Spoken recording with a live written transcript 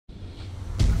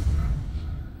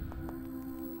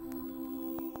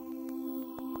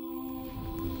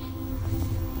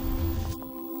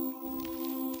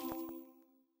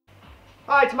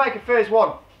Hi, it's Mike at Phase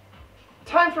 1.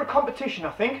 Time for a competition,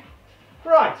 I think.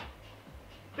 Right,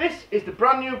 this is the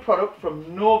brand new product from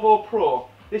Novopro.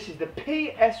 This is the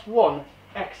PS1XL.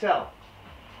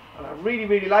 And I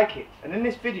really like it. And in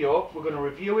this video, we're going to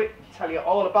review it and tell you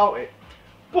all about it.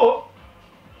 But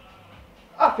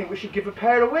I think we should give a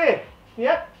pair away.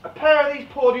 Yeah, a pair of these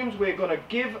podiums we're going to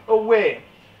give away.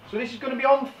 So this is going to be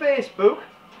on Facebook.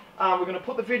 And we're going to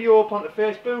put the video up onto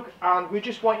Facebook. And we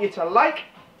just want you to like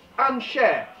and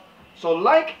share. So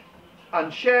like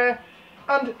and share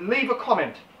and leave a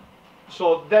comment.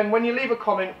 So then when you leave a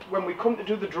comment, when we come to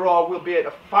do the draw, we'll be able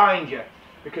to find you.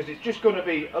 Because it's just going to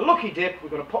be a lucky dip. We're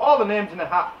going to put all the names in a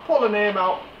hat, pull a name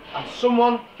out, and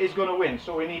someone is going to win.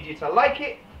 So we need you to like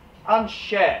it and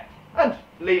share and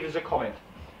leave us a comment.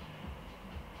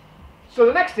 So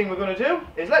the next thing we're going to do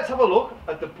is let's have a look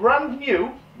at the brand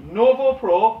new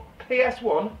Novopro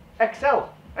PS1XL.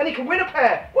 And you can win a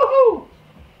pair. Woohoo!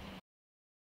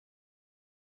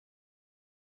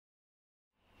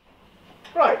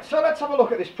 Right, so let's have a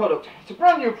look at this product. It's a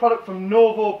brand new product from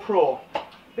Novopro.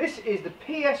 This is the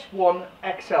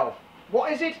PS1XL.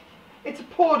 What is it? It's a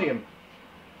podium.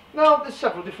 Now, there's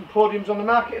several different podiums on the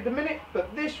market at the minute,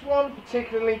 but this one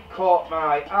particularly caught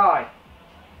my eye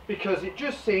because it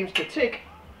just seems to tick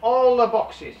all the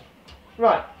boxes.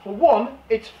 Right, for one,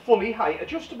 it's fully height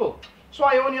adjustable. So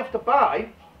I only have to buy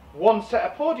one set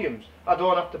of podiums. I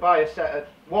don't have to buy a set of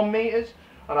 1 meters,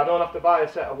 and I don't have to buy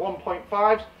a set of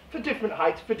 1.5s. for different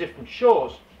heights for different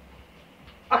shows.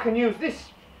 I can use this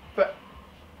for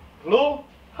low,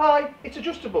 high, it's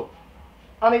adjustable.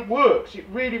 And it works, it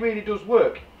really does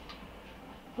work.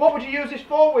 What would you use this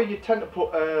for? Well, you tend to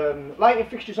put lighting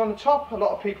fixtures on the top. A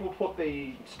lot of people put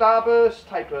the starburst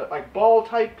type of, like ball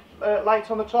type lights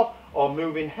on the top, or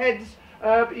moving heads.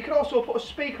 But you can also put a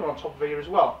speaker on top of here as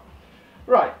well.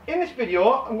 Right, in this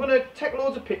video I'm going to take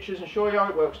loads of pictures and show you how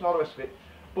it works and all the rest of it.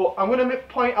 But I'm going to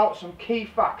point out some key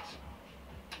facts,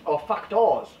 or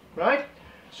factors, right?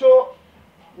 So,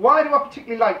 why do I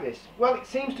particularly like this? Well, it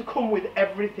seems to come with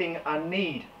everything I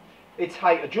need. It's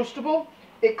height adjustable,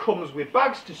 it comes with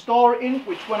bags to store it in,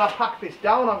 which when I pack this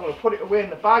down, I'm going to put it away in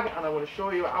the bag, and I'm going to show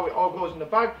you how it all goes in the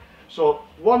bag. So,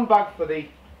 one bag for the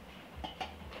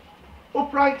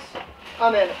uprights,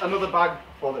 and then another bag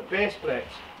for the base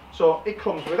plates. So, it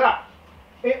comes with that.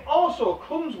 It also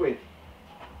comes with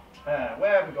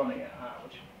where have we gone here?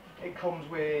 It comes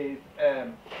with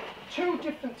 2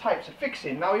 different types of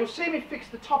fixing. Now you'll see me fix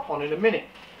the top on in a minute,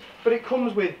 but it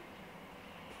comes with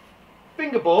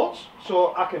finger bolts,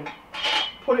 so I can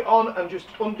put it on and just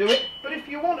undo it. But if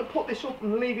you want to put this up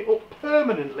and leave it up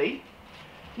permanently,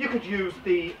 you could use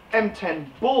the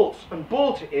M10 bolts and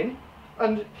bolt it in,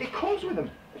 and it comes with them.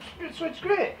 So it's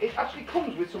great. It actually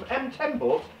comes with some M10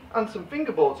 bolts and some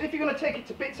finger bolts. If you're going to take it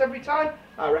to bits every time,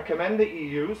 I recommend that you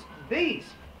use these.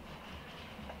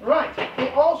 Right,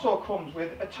 it also comes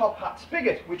with a top hat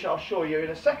spigot, which I'll show you in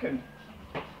a second.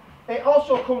 It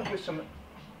also comes with some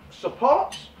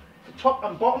supports, the top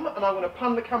and bottom, and I'm going to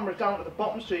pan the camera down to the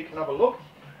bottom so you can have a look.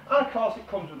 And of course it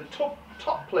comes with a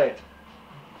top plate,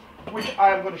 which I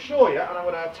am going to show you, and I'm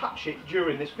going to attach it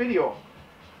during this video.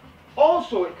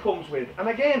 Also it comes with, and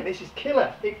again this is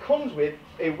killer, it comes with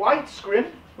a white scrim,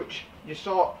 which you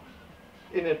saw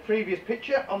in a previous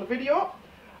picture on the video,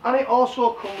 and it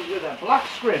also comes with a black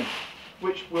scrim,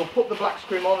 which we'll put the black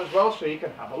scrim on as well so you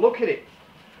can have a look at it.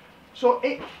 So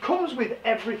it comes with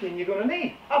everything you're going to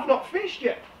need. I've not finished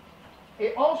yet.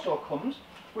 It also comes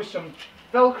with some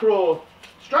Velcro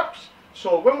straps,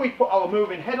 so when we put our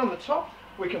moving head on the top,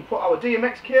 we can put our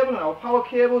DMX cable and our power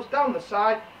cables down the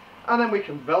side, and then we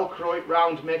can Velcro it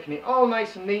round, making it all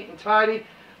nice and neat and tidy,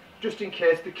 just in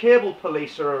case the cable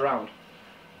police are around.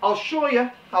 I'll show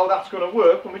you how that's going to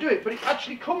work when we do it, but it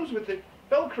actually comes with the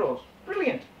Velcros.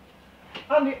 Brilliant.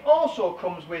 And it also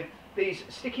comes with these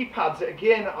sticky pads that,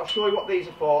 again, I'll show you what these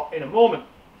are for in a moment.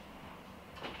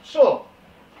 So,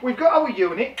 we've got our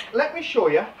unit. Let me show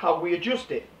you how we adjust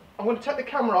it. I'm going to take the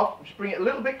camera off and just bring it a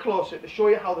little bit closer to show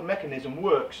you how the mechanism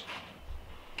works.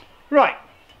 Right,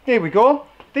 here we go.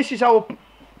 This is our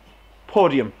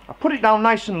podium. I put it down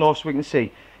nice and low so we can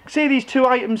see. See these 2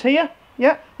 items here?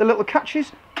 Yeah, the little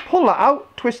catches. Pull that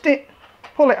out, twist it,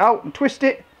 pull it out and twist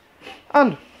it,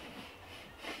 and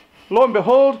lo and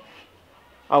behold,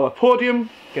 our podium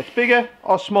gets bigger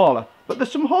or smaller. But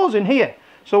there's some holes in here.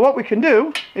 So what we can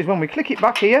do is when we click it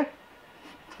back here,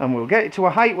 and we'll get it to a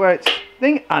height where it's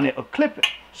thing, and it'll clip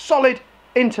solid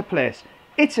into place.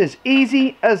 It's as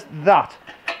easy as that.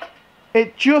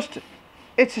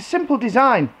 It's a simple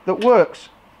design that works.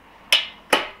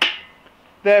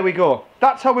 There we go.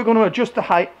 That's how we're going to adjust the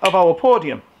height of our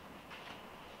podium.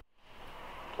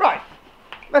 Right,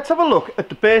 let's have a look at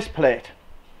the base plate.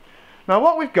 Now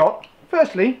what we've got,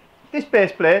 firstly, this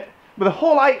base plate with the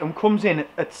whole item comes in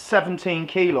at 17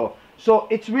 kilo. So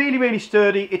it's really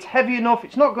sturdy, it's heavy enough,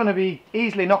 it's not going to be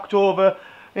easily knocked over.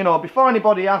 You know, before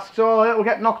anybody asks, oh, it'll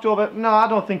get knocked over, no, I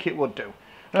don't think it would do.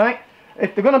 Right?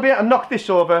 If they're going to be able to knock this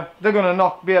over, they're going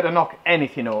to be able to knock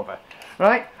anything over.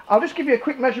 Right? I'll just give you a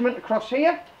quick measurement across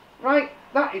here. Right?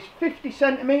 That is 50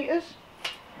 centimetres.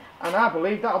 And I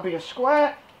believe that'll be a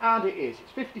square, and it is.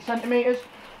 It's 50 centimetres.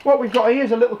 What we've got here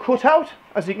is a little cutout.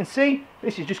 As you can see,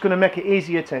 this is just going to make it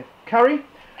easier to carry.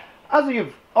 As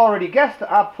you've already guessed,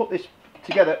 I've put this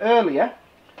together earlier.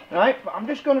 Right? But I'm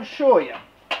just going to show you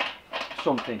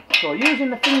something. So using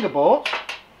the finger bolts,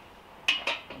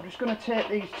 I'm just going to take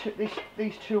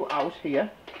these two out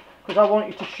here, because I want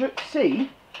you to see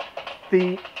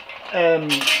the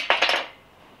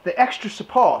extra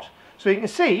support. So you can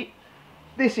see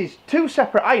this is two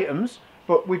separate items,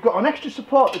 but we've got an extra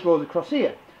support that goes across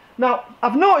here. Now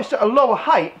I've noticed at a lower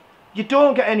height you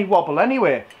don't get any wobble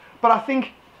anyway, but I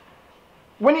think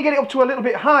when you get it up to a little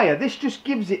bit higher, this just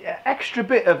gives it an extra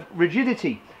bit of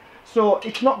rigidity, so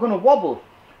it's not going to wobble.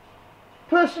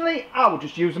 Personally, I would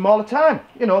just use them all the time.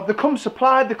 You know, they come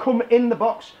supplied, they come in the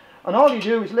box, and all you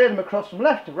do is lay them across from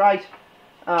left to right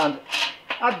and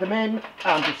add them in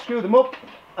and just screw them up,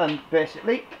 and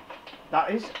basically that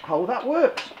is how that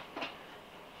works.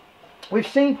 We've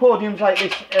seen podiums like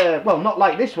this, well, not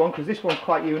like this one, because this one's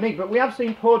quite unique, but we have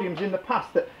seen podiums in the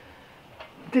past that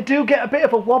they do get a bit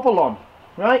of a wobble on,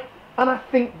 right? And I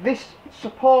think this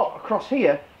support across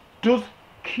here does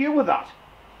cure that.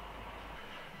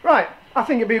 Right, I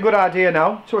think it'd be a good idea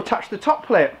now to attach the top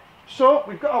plate. So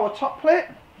we've got our top plate.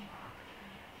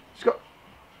 It's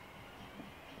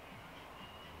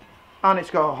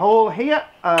got a hole here.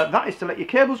 That is to let your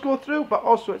cables go through, but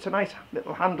also it's a nice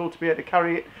little handle to be able to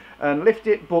carry it and lift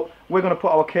it, but we're going to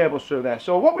put our cables through there.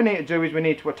 So what we need to do is we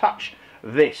need to attach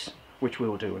this, which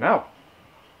we'll do now.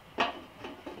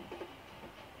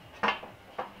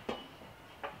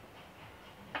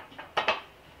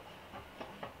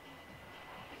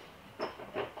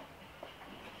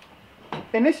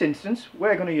 In this instance,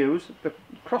 we're going to use the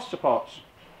cross supports.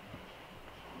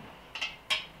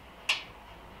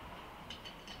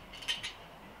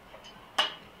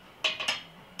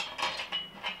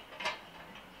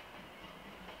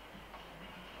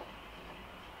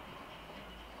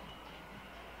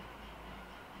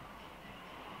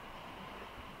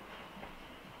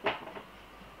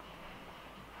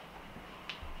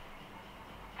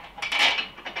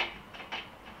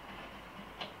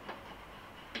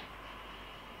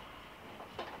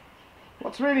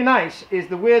 What's really nice is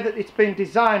the way that it's been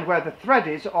designed, where the thread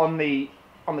is on the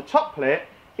top plate.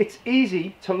 It's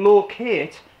easy to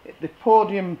locate the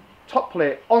podium top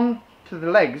plate onto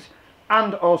the legs,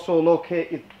 and also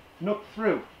locate your nut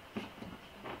through,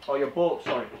 or your bolt,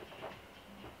 sorry.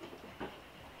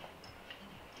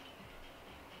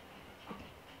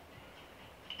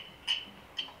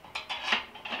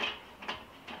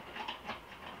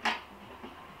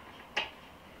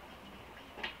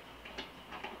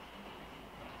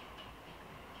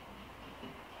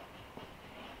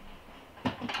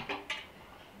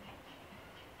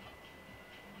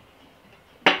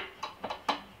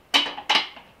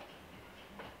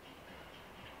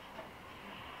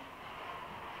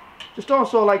 Just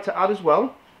also like to add as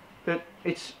well that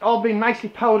it's all been nicely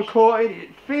powder coated. It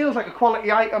feels like a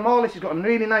quality item. All this has got a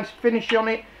really nice finish on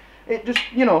it. It just,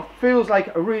 you know, feels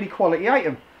like a really quality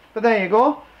item. But there you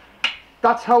go.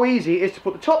 That's how easy it is to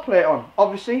put the top plate on.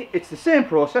 Obviously it's the same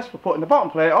process for putting the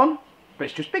bottom plate on, but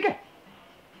it's just bigger.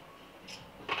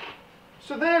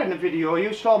 So there in the video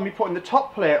you saw me putting the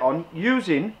top plate on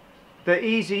using the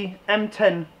easy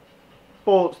M10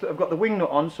 bolts that have got the wing nut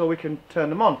on, so we can turn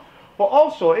them on. But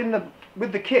also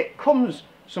with the kit comes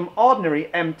some ordinary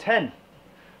M10.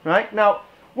 Right, now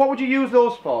what would you use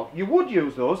those for? You would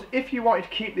use those if you wanted to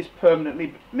keep this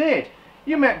permanently made.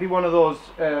 You might be one of those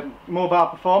mobile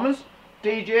performers,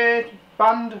 DJ,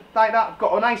 band like that,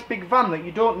 got a nice big van that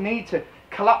you don't need to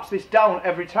collapse this down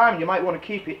every time. You might want to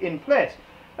keep it in place.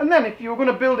 And then if you were going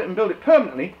to build it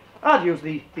permanently, I'd use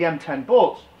the M10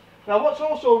 bolts. Now what's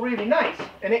also really nice,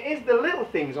 and it is the little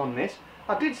things on this,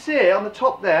 I did say on the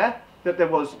top there that there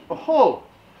was a hole,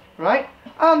 right?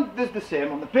 And there's the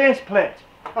same on the base plate,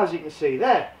 as you can see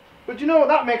there. But you know what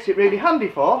that makes it really handy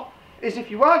for? Is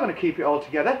if you are going to keep it all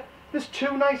together, there's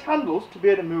two nice handles to be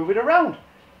able to move it around.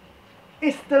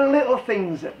 It's the little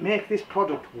things that make this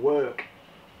product work.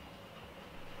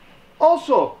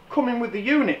 Also, coming with the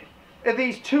unit are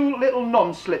these two little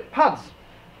non-slip pads.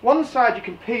 One side you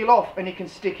can peel off and you can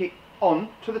stick it on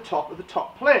to the top of the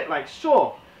top plate, like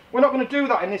so. We're not going to do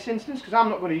that in this instance because I'm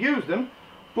not going to use them,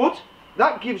 but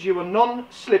that gives you a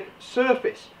non-slip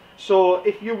surface. So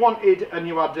if you wanted and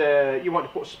you had you want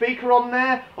to put a speaker on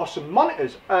there or some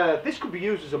monitors, this could be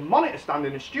used as a monitor stand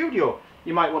in a studio.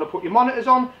 You might want to put your monitors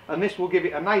on, and this will give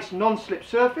it a nice non-slip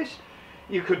surface.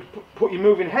 You could put your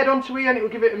moving head onto here and it will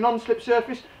give it a non-slip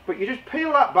surface, but you just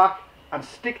peel that back and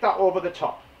stick that over the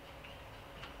top.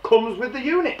 Comes with the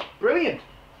unit. Brilliant.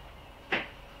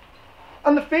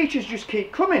 And the features just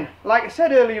keep coming. Like I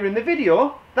said earlier in the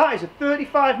video, that is a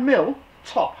 35mm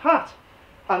top hat.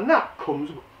 And that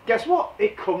comes, guess what?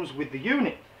 It comes with the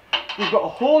unit. We've got a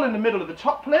hole in the middle of the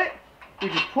top plate. We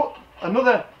just put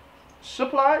another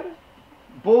supply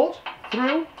bolt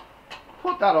through,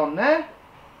 put that on there,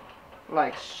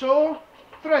 like so,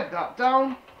 thread that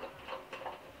down,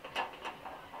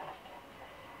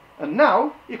 and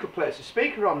now you could place a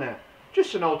speaker on there.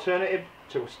 Just an alternative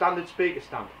to a standard speaker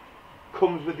stand.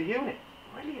 Comes with the unit.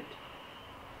 Brilliant.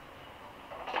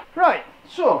 Right,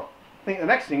 so I think the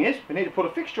next thing is we need to put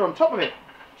a fixture on top of it.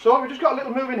 So we've just got a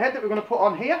little moving head that we're going to put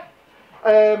on here,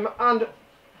 and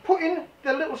put in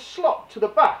the little slot to the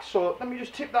back. So let me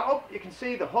just tip that up. You can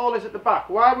see the hole is at the back.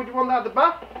 Why would you want that at the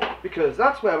back? Because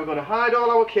that's where we're going to hide all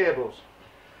our cables.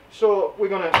 So we'll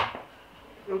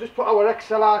just put our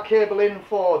XLR cable in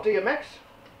for DMX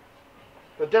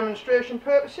for demonstration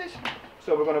purposes.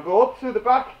 So we're going to go up through the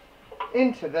back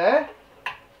into there.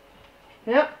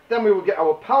 Yeah, then we will get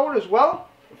our power as well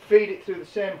and feed it through the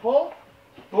same hole.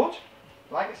 But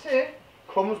like I say,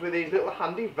 comes with these little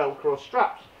handy Velcro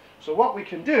straps. So what we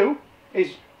can do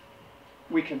is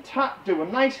we can do a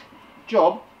nice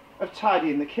job of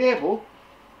tidying the cable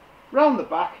round the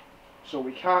back so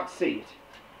we can't see it.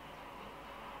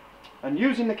 And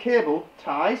using the cable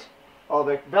ties, or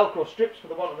the Velcro strips for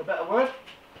the want of a better word,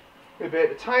 we'll be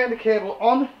able to tie the cable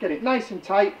on, get it nice and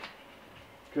tight,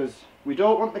 because we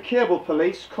don't want the cable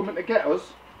police coming to get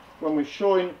us when we're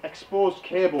showing exposed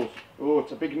cables. Oh,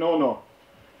 it's a big no-no.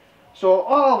 So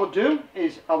all I would do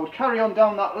is I would carry on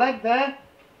down that leg there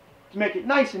to make it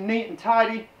nice and neat and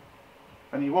tidy,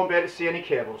 and you won't be able to see any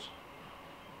cables.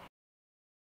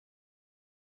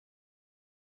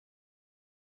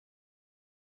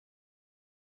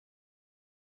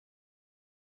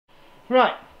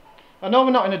 Right, I know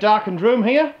we're not in a darkened room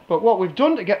here, but what we've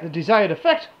done to get the desired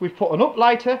effect, we've put an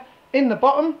uplighter in the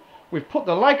bottom, we've put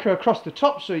the lycra across the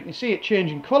top so you can see it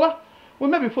changing colour. We'll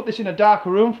maybe put this in a darker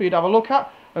room for you to have a look at,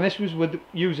 and this was with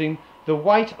using the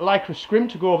white lycra scrim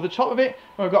to go over the top of it.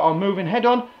 And we've got our moving head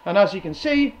on, and as you can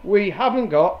see we haven't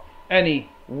got any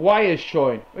wires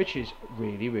showing, which is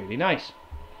really, really nice.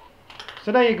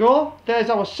 So there you go, there's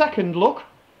our second look.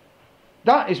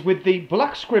 That is with the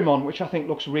black scrim on, which I think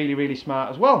looks really, really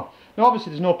smart as well. Now obviously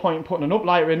there's no point in putting an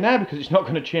uplighter in there because it's not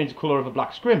going to change the colour of a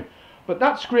black scrim, but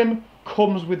that scrim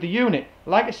comes with the unit.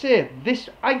 Like I say, this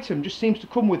item just seems to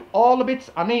come with all the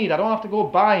bits I need. I don't have to go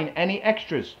buying any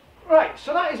extras. Right,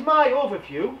 so that is my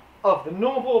overview of the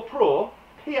Novopro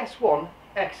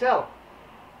PS1XL.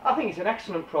 I think it's an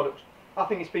excellent product. I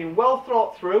think it's been well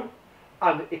thought through,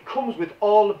 and it comes with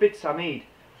all the bits I need.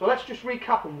 So let's just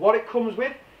recap on what it comes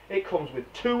with. It comes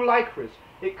with two lycras.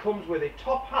 It comes with a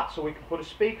top hat so we can put a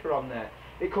speaker on there.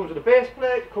 It comes with a base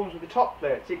plate, it comes with the top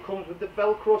plates, it comes with the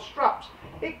Velcro straps.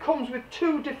 It comes with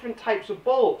two different types of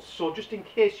bolts, so just in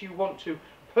case you want to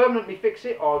permanently fix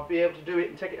it or be able to do it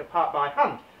and take it apart by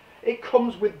hand. It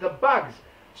comes with the bags.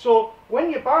 So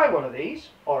when you buy one of these,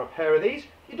 or a pair of these,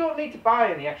 you don't need to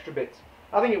buy any extra bits.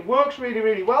 I think it works really,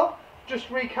 really well. Just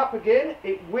recap again,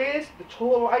 it weighs, the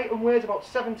total item weighs about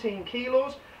 17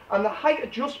 kilos, and the height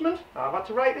adjustment, I've had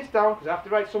to write this down because I have to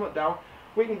write something down,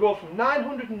 we can go from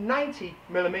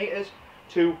 990mm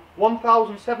to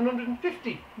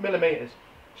 1750mm.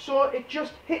 So it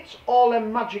just hits all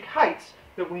them magic heights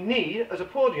that we need as a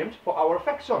podium to put our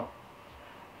effects on.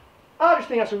 I just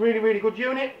think that's a really, really good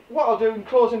unit. What I'll do in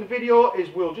closing the video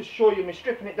is we'll just show you me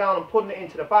stripping it down and putting it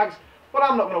into the bags, but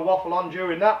I'm not going to waffle on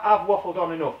during that. I've waffled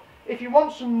on enough. If you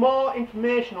want some more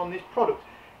information on this product,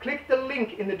 click the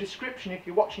link in the description if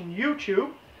you're watching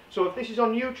YouTube. So if this is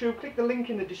on YouTube, click the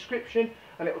link in the description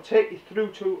and it will take you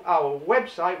through to our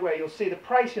website where you'll see the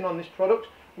pricing on this product.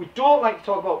 We don't like to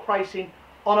talk about pricing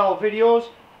on our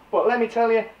videos, but let me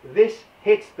tell you, this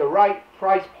hits the right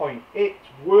price point. It's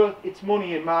worth its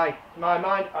money in my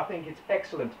mind. I think it's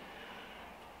excellent.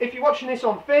 If you're watching this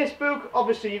on Facebook,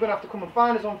 obviously you're going to have to come and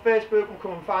find us on Facebook and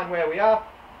come and find where we are.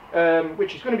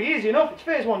 Which is going to be easy enough. It's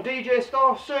Phase 1 DJ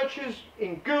Store. Searches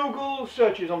in Google,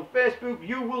 searches on Facebook,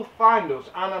 you will find us,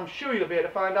 and I'm sure you'll be able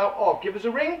to find out, or give us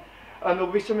a ring, and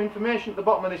there'll be some information at the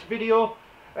bottom of this video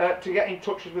to get in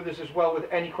touch with us as well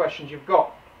with any questions you've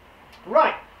got.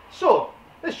 Right, so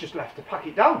Let's just left to pack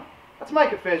it down. Let's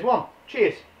make it phase 1.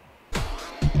 Cheers.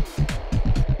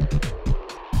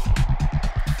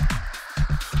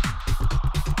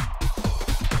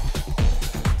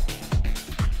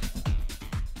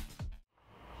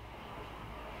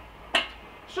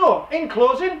 So, in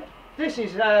closing, this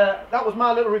is that was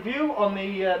my little review on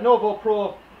the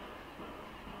Novopro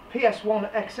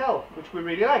PS1XL, which we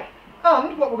really like.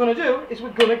 And what we're going to do is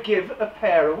we're going to give a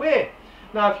pair away.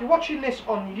 Now, if you're watching this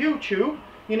on YouTube,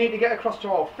 you need to get across to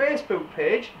our Facebook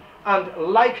page and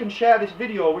like and share this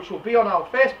video, which will be on our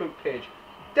Facebook page.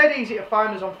 Dead easy to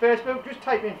find us on Facebook. Just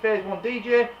type in Phase 1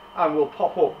 DJ and we'll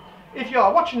pop up. If you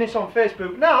are watching this on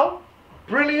Facebook now,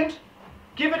 brilliant.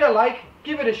 Give it a like,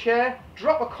 give it a share,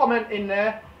 drop a comment in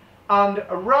there, and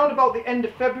around about the end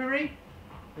of February,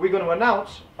 we're going to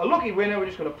announce a lucky winner. We're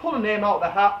just going to pull a name out of the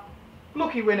hat.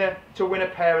 Lucky winner to win a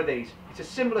pair of these. It's as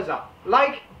simple as that.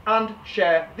 Like and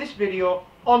share this video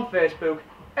on Facebook.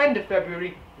 End of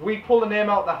February, we pull the name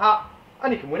out of the hat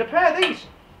and you can win a pair of these.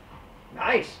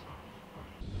 Nice.